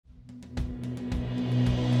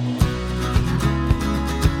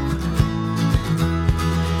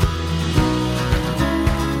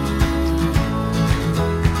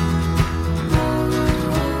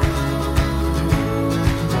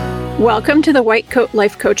Welcome to the White Coat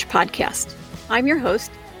Life Coach Podcast. I'm your host,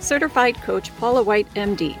 Certified Coach Paula White,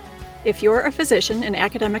 MD. If you're a physician in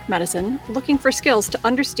academic medicine looking for skills to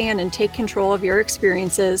understand and take control of your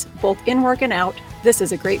experiences, both in work and out, this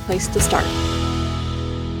is a great place to start.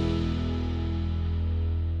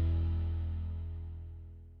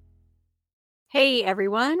 Hey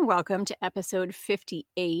everyone, welcome to episode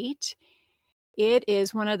 58. It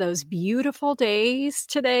is one of those beautiful days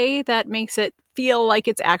today that makes it feel like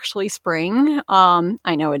it's actually spring.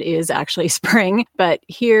 I know it is actually spring, but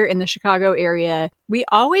here in the Chicago area, we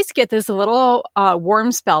always get this little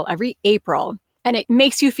warm spell every April. And it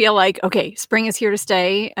makes you feel like, okay, spring is here to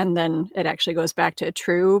stay. And then it actually goes back to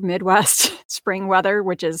true Midwest spring weather,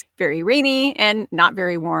 which is very rainy and not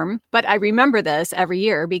very warm. But I remember this every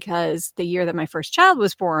year because the year that my first child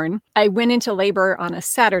was born, I went into labor on a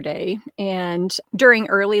Saturday. And during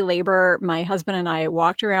early labor, my husband and I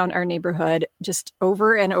walked around our neighborhood just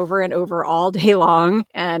over and over and over all day long.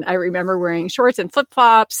 And I remember wearing shorts and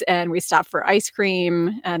flip-flops, and we stopped for ice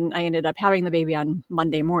cream. And I ended up having the baby on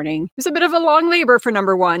Monday morning. It was a bit of a long labor for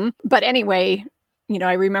number one. But anyway,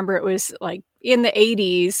 I remember it was like in the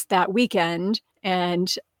 80s that weekend. And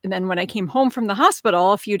then when I came home from the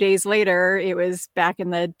hospital a few days later, it was back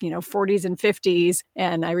in the 40s and 50s.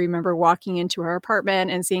 And I remember walking into our apartment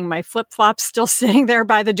and seeing my flip-flops still sitting there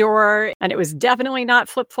by the door. And it was definitely not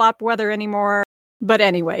flip-flop weather anymore. But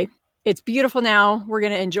anyway, it's beautiful now. We're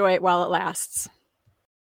going to enjoy it while it lasts.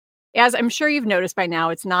 As I'm sure you've noticed by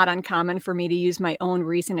now, it's not uncommon for me to use my own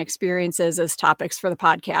recent experiences as topics for the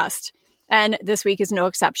podcast. And this week is no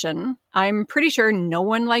exception. I'm pretty sure no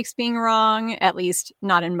one likes being wrong, at least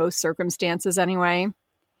not in most circumstances anyway.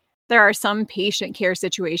 There are some patient care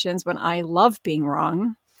situations when I love being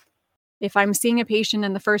wrong. If I'm seeing a patient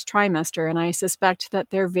in the first trimester and I suspect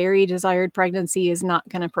that their very desired pregnancy is not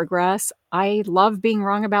going to progress, I love being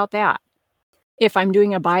wrong about that. If I'm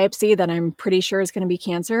doing a biopsy that I'm pretty sure is going to be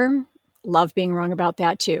cancer, love being wrong about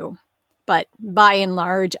that too. But by and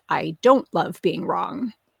large, I don't love being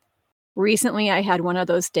wrong. Recently, I had one of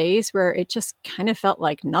those days where it just kind of felt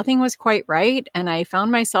like nothing was quite right. And I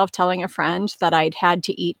found myself telling a friend that I'd had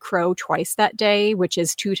to eat crow twice that day, which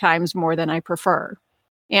is 2 times more than I prefer.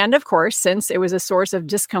 And of course, since it was a source of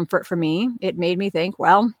discomfort for me, it made me think,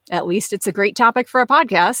 well, at least it's a great topic for a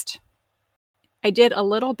podcast. I did a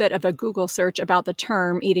little bit of a Google search about the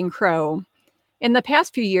term eating crow. In the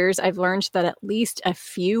past few years, I've learned that at least a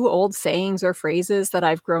few old sayings or phrases that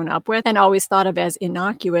I've grown up with and always thought of as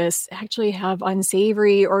innocuous actually have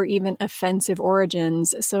unsavory or even offensive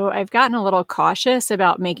origins. So I've gotten a little cautious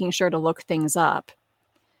about making sure to look things up.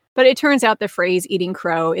 But it turns out the phrase eating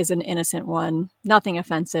crow is an innocent one, nothing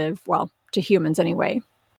offensive, well, to humans anyway.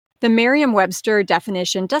 The Merriam-Webster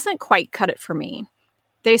definition doesn't quite cut it for me.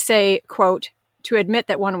 They say, quote, to admit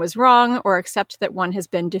that one was wrong or accept that one has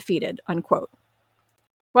been defeated, unquote.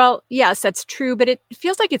 Well, yes, that's true, but it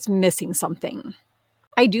feels like it's missing something.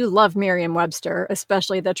 I do love Merriam-Webster,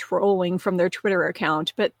 especially the trolling from their Twitter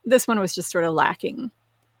account, but this one was just sort of lacking.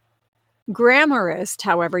 Grammarist,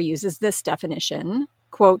 however, uses this definition,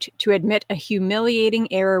 quote, to admit a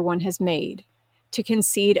humiliating error one has made, to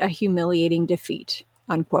concede a humiliating defeat,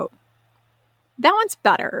 unquote. That one's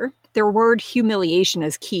better. Their word humiliation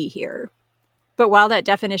is key here. But while that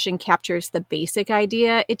definition captures the basic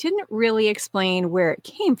idea, it didn't really explain where it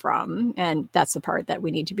came from. And that's the part that we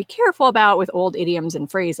need to be careful about with old idioms and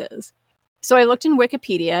phrases. So I looked in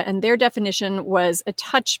Wikipedia, and their definition was a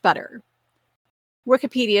touch better.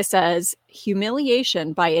 Wikipedia says,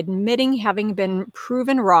 humiliation by admitting having been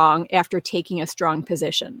proven wrong after taking a strong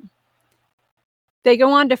position. They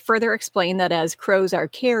go on to further explain that as crows are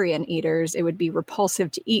carrion eaters, it would be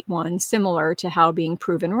repulsive to eat one, similar to how being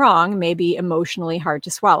proven wrong may be emotionally hard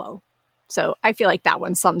to swallow. So I feel like that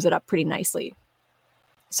one sums it up pretty nicely.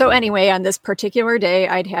 So anyway, on this particular day,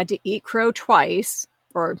 I'd had to eat crow twice,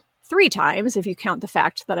 or 3 times if you count the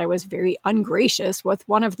fact that I was very ungracious with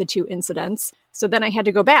one of the 2 incidents. So then I had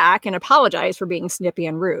to go back and apologize for being snippy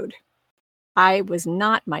and rude. I was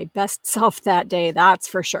not my best self that day, that's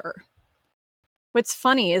for sure. What's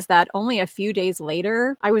funny is that only a few days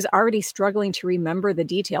later, I was already struggling to remember the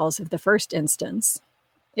details of the first instance.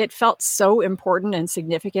 It felt so important and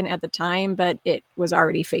significant at the time, but it was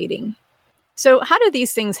already fading. So how do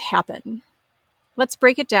these things happen? Let's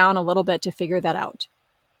break it down a little bit to figure that out.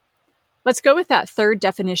 Let's go with that third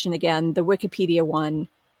definition again, the Wikipedia one.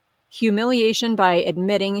 Humiliation by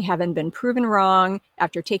admitting having been proven wrong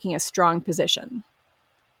after taking a strong position.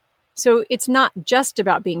 So it's not just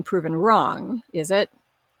about being proven wrong, is it?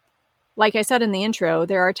 Like I said in the intro,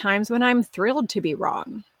 there are times when I'm thrilled to be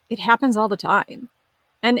wrong. It happens all the time.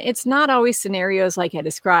 And it's not always scenarios like I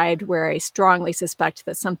described where I strongly suspect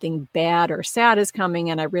that something bad or sad is coming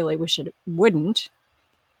and I really wish it wouldn't.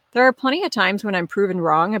 There are plenty of times when I'm proven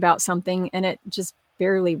wrong about something and it just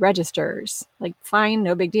barely registers. Like, fine,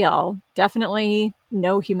 no big deal. Definitely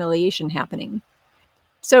no humiliation happening.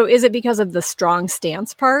 So is it because of the strong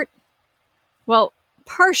stance part? Well,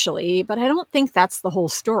 partially, but I don't think that's the whole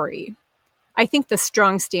story. I think the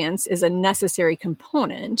strong stance is a necessary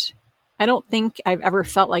component. I don't think I've ever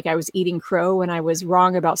felt like I was eating crow when I was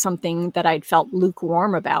wrong about something that I'd felt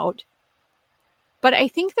lukewarm about. But I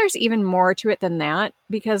think there's even more to it than that,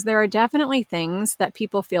 because there are definitely things that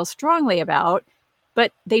people feel strongly about,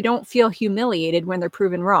 but they don't feel humiliated when they're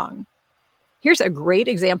proven wrong. Here's a great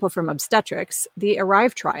example from obstetrics, the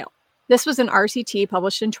ARRIVE trial. This was an RCT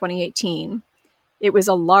published in 2018. It was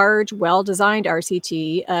a large, well-designed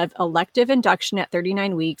RCT of elective induction at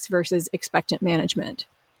 39 weeks versus expectant management.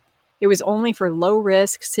 It was only for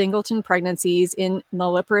low-risk singleton pregnancies in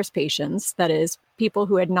nulliparous patients, that is, people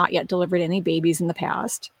who had not yet delivered any babies in the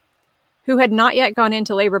past, who had not yet gone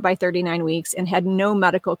into labor by 39 weeks and had no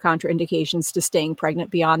medical contraindications to staying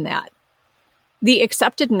pregnant beyond that. The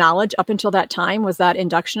accepted knowledge up until that time was that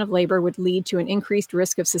induction of labor would lead to an increased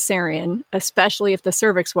risk of cesarean, especially if the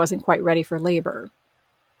cervix wasn't quite ready for labor,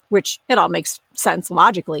 which it all makes sense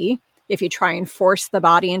logically. If you try and force the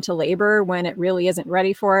body into labor when it really isn't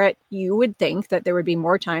ready for it, you would think that there would be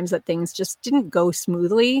more times that things just didn't go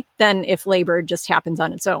smoothly than if labor just happens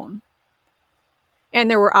on its own. And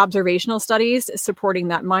there were observational studies supporting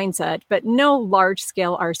that mindset, but no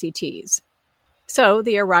large-scale RCTs. So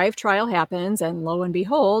the ARRIVE trial happens, and lo and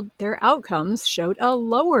behold, their outcomes showed a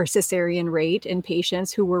lower cesarean rate in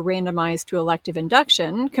patients who were randomized to elective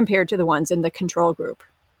induction compared to the ones in the control group.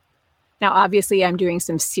 Now, obviously, I'm doing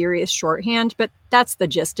some serious shorthand, but that's the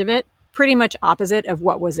gist of it. Pretty much opposite of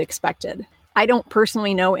what was expected. I don't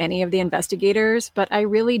personally know any of the investigators, but I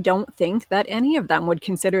really don't think that any of them would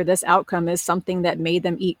consider this outcome as something that made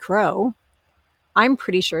them eat crow. I'm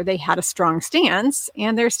pretty sure they had a strong stance,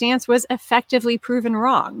 and their stance was effectively proven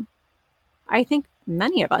wrong. I think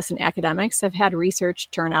many of us in academics have had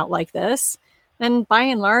research turn out like this, and by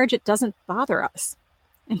and large, it doesn't bother us.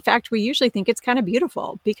 In fact, we usually think it's kind of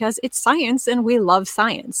beautiful because it's science and we love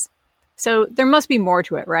science. So there must be more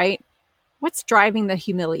to it, right? What's driving the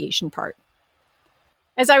humiliation part?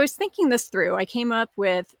 As I was thinking this through, I came up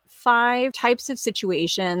with 5 types of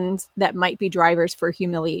situations that might be drivers for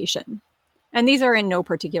humiliation. And these are in no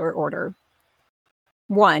particular order.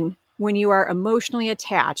 1, when you are emotionally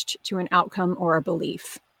attached to an outcome or a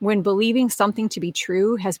belief. When believing something to be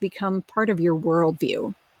true has become part of your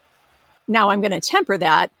worldview. Now, I'm going to temper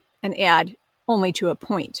that and add only to a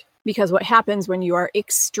point, because what happens when you are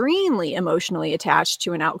extremely emotionally attached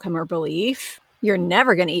to an outcome or belief, you're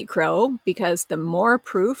never going to eat crow, because the more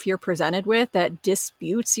proof you're presented with that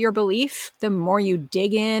disputes your belief, the more you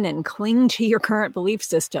dig in and cling to your current belief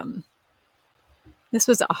system. This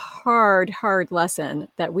was a hard lesson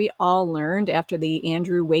that we all learned after the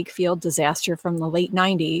Andrew Wakefield disaster from the late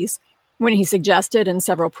 90s, when he suggested in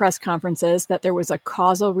several press conferences that there was a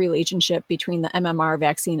causal relationship between the MMR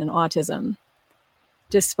vaccine and autism.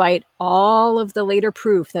 Despite all of the later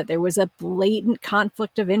proof that there was a blatant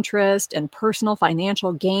conflict of interest and personal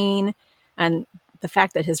financial gain, and the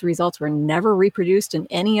fact that his results were never reproduced in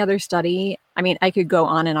any other study, I mean, I could go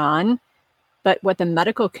on and on. But what the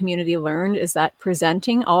medical community learned is that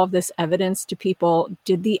presenting all of this evidence to people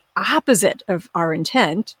did the opposite of our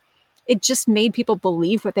intent. It just made people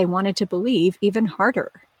believe what they wanted to believe even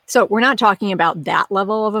harder. So we're not talking about that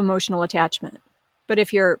level of emotional attachment. But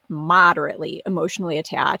if you're moderately emotionally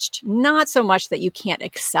attached, not so much that you can't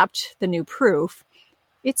accept the new proof,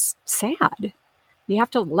 it's sad. You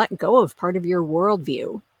have to let go of part of your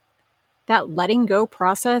worldview. That letting go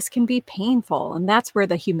process can be painful, and that's where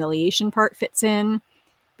the humiliation part fits in,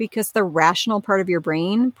 because the rational part of your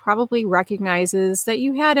brain probably recognizes that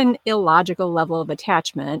you had an illogical level of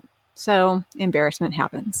attachment, so embarrassment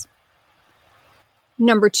happens.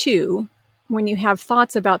 Number 2, when you have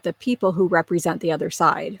thoughts about the people who represent the other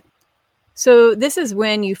side. So this is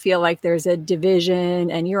when you feel like there's a division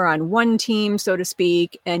and you're on one team, so to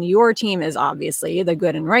speak, and your team is obviously the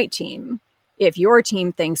good and right team. If your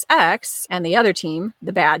team thinks X and the other team,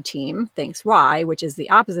 the bad team, thinks Y, which is the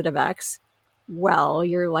opposite of X, well,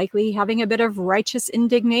 you're likely having a bit of righteous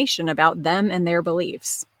indignation about them and their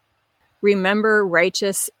beliefs. Remember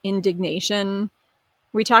righteous indignation?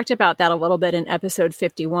 We talked about that a little bit in episode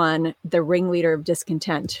 51, The Ringleader of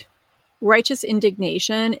Discontent. Righteous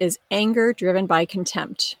indignation is anger driven by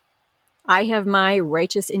contempt. I have my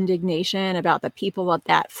righteous indignation about the people at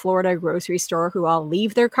that Florida grocery store who all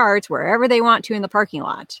leave their carts wherever they want to in the parking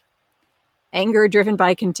lot. Anger driven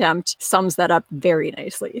by contempt sums that up very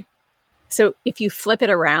nicely. So if you flip it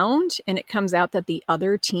around and it comes out that the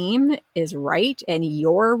other team is right and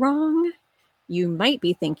you're wrong, you might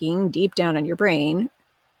be thinking deep down in your brain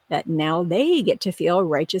that now they get to feel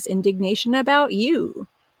righteous indignation about you.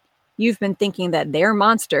 You've been thinking that they're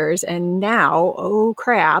monsters, and now, oh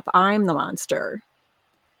crap, I'm the monster.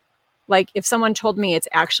 Like if someone told me it's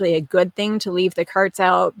actually a good thing to leave the carts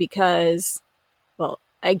out because, well,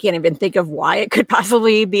 I can't even think of why it could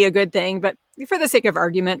possibly be a good thing, but for the sake of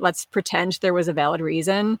argument, let's pretend there was a valid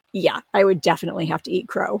reason. Yeah, I would definitely have to eat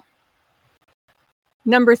crow.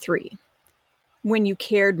 Number 3, when you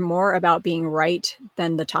cared more about being right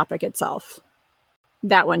than the topic itself.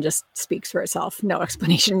 That one just speaks for itself. No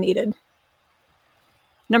explanation needed.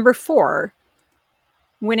 Number 4,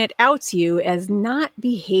 when it outs you as not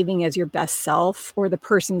behaving as your best self or the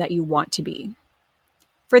person that you want to be.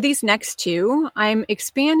 For these next 2, I'm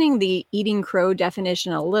expanding the eating crow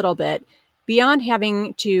definition a little bit beyond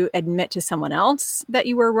having to admit to someone else that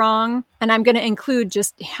you were wrong, and I'm going to include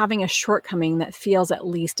just having a shortcoming that feels at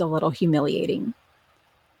least a little humiliating.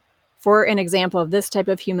 For an example of this type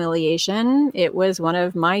of humiliation, it was one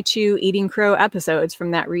of my 2 eating crow episodes from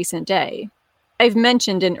that recent day. I've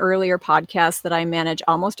mentioned in earlier podcasts that I manage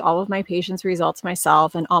almost all of my patients' results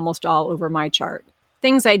myself and almost all over my chart.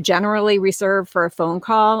 Things I generally reserve for a phone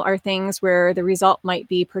call are things where the result might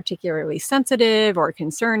be particularly sensitive or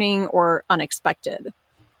concerning or unexpected.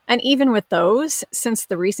 And even with those, since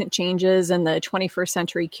the recent changes in the 21st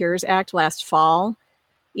Century Cures Act last fall,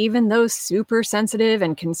 even those super sensitive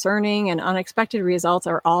and concerning and unexpected results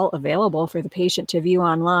are all available for the patient to view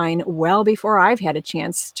online well before I've had a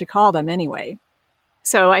chance to call them anyway.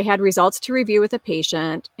 So I had results to review with a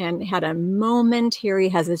patient and had a momentary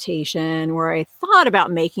hesitation where I thought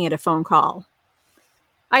about making it a phone call.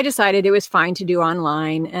 I decided it was fine to do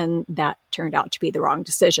online, and that turned out to be the wrong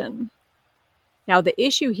decision. Now, the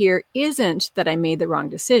issue here isn't that I made the wrong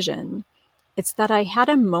decision. It's that I had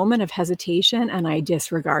a moment of hesitation and I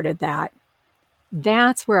disregarded that.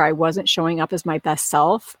 That's where I wasn't showing up as my best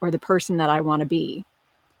self or the person that I want to be.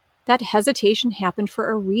 That hesitation happened for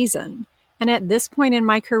a reason. And at this point in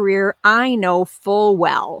my career, I know full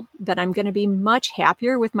well that I'm going to be much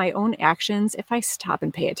happier with my own actions if I stop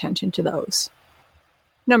and pay attention to those.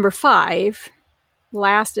 Number 5,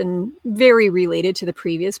 last and very related to the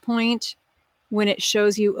previous point, when it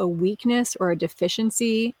shows you a weakness or a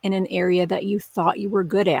deficiency in an area that you thought you were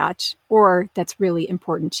good at or that's really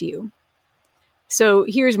important to you. So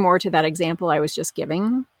here's more to that example I was just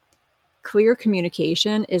giving. Clear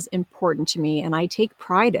communication is important to me, and I take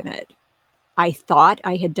pride in it. I thought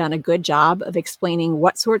I had done a good job of explaining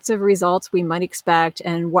what sorts of results we might expect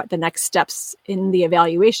and what the next steps in the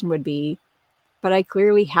evaluation would be, but I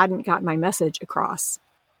clearly hadn't got my message across.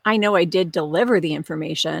 I know I did deliver the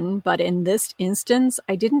information, but in this instance,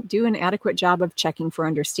 I didn't do an adequate job of checking for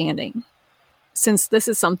understanding. Since this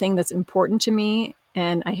is something that's important to me,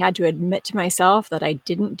 and I had to admit to myself that I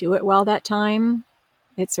didn't do it well that time,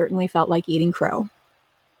 it certainly felt like eating crow.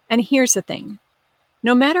 And here's the thing.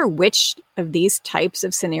 No matter which of these types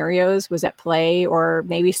of scenarios was at play, or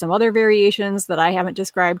maybe some other variations that I haven't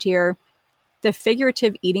described here, the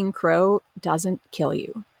figurative eating crow doesn't kill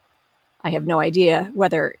you. I have no idea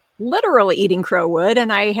whether literal eating crow would,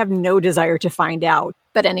 and I have no desire to find out.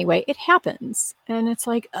 But anyway, it happens. And it's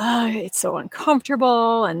like, it's so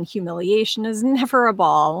uncomfortable, and humiliation is never a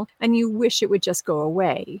ball, and you wish it would just go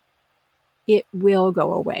away. It will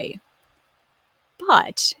go away.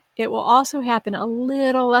 But it will also happen a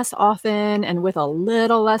little less often and with a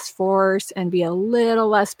little less force and be a little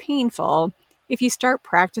less painful if you start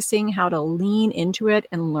practicing how to lean into it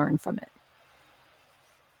and learn from it.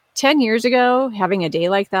 10 years ago, having a day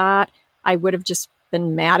like that, I would have just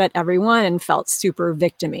been mad at everyone and felt super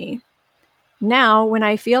victim-y. Now, when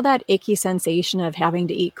I feel that icky sensation of having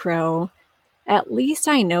to eat crow, at least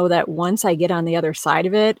I know that once I get on the other side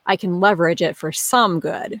of it, I can leverage it for some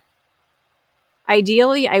good.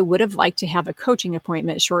 Ideally, I would have liked to have a coaching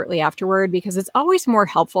appointment shortly afterward because it's always more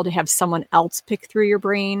helpful to have someone else pick through your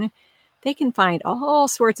brain. They can find all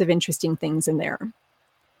sorts of interesting things in there.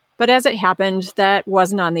 But as it happened, that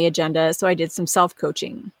wasn't on the agenda, so I did some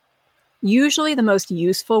self-coaching. Usually the most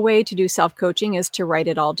useful way to do self-coaching is to write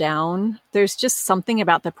it all down. There's just something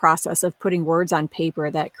about the process of putting words on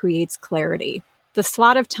paper that creates clarity. The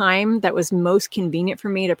slot of time that was most convenient for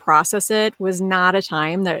me to process it was not a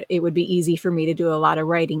time that it would be easy for me to do a lot of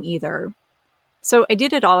writing either. So I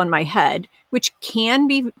did it all in my head, which can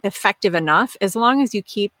be effective enough as long as you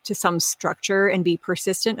keep to some structure and be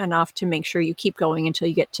persistent enough to make sure you keep going until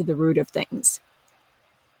you get to the root of things.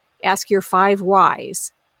 Ask your 5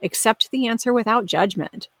 whys. Accept the answer without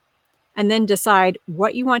judgment. And then decide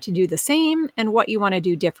what you want to do the same and what you want to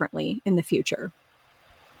do differently in the future.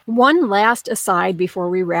 One last aside before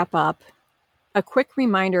we wrap up. A quick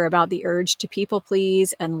reminder about the urge to people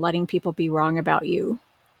please and letting people be wrong about you.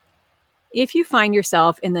 If you find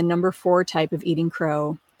yourself in the number 4 type of eating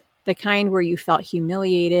crow, the kind where you felt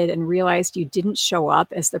humiliated and realized you didn't show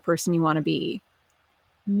up as the person you want to be,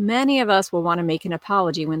 many of us will want to make an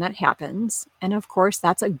apology when that happens, and of course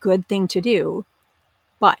that's a good thing to do,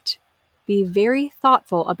 but be very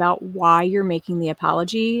thoughtful about why you're making the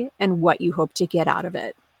apology and what you hope to get out of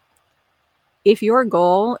it. If your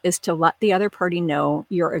goal is to let the other party know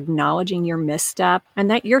you're acknowledging your misstep and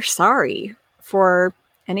that you're sorry for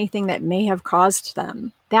anything that may have caused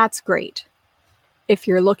them, that's great. If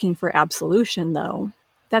you're looking for absolution, though,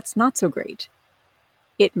 that's not so great.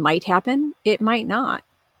 It might happen, it might not,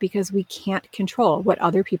 because we can't control what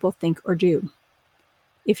other people think or do.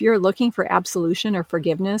 If you're looking for absolution or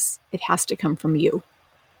forgiveness, it has to come from you.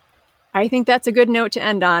 I think that's a good note to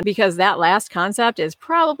end on because that last concept is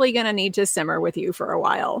probably going to need to simmer with you for a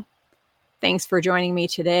while. Thanks for joining me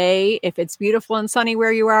today. If it's beautiful and sunny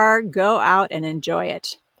where you are, go out and enjoy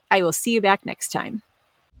it. I will see you back next time.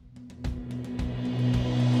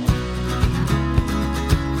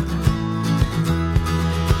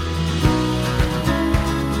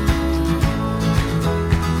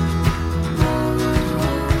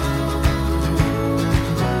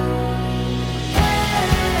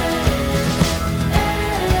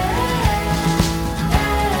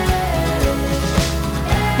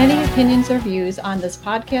 Any opinions or views on this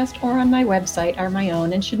podcast or on my website are my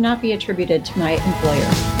own and should not be attributed to my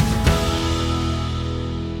employer.